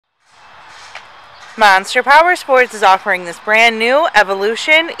Monster Powersports is offering this brand new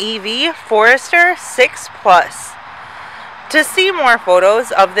Evolution EV Forester 6 Plus. To see more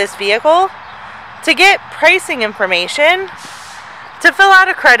photos of this vehicle, to get pricing information, to fill out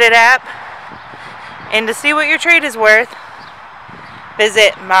a credit app, and to see what your trade is worth,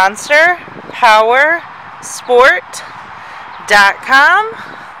 visit monsterpowersport.com.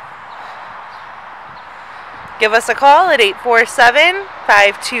 Give us a call at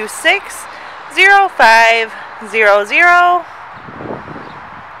 847-526-0500,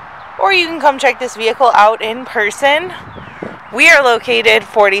 or you can come check this vehicle out in person. We are located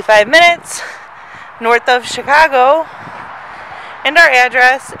 45 minutes north of Chicago, and our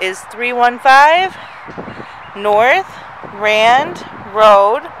address is 315 North Rand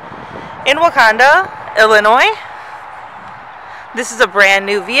Road in Wauconda, Illinois. This is a brand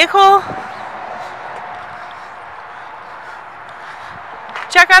new vehicle.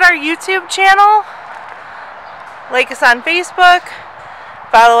 Check out our YouTube channel, like us on Facebook,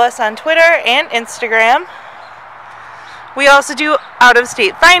 follow us on Twitter and Instagram. We also do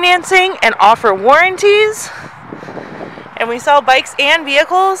out-of-state financing and offer warranties, and we sell bikes and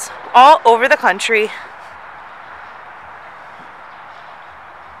vehicles all over the country.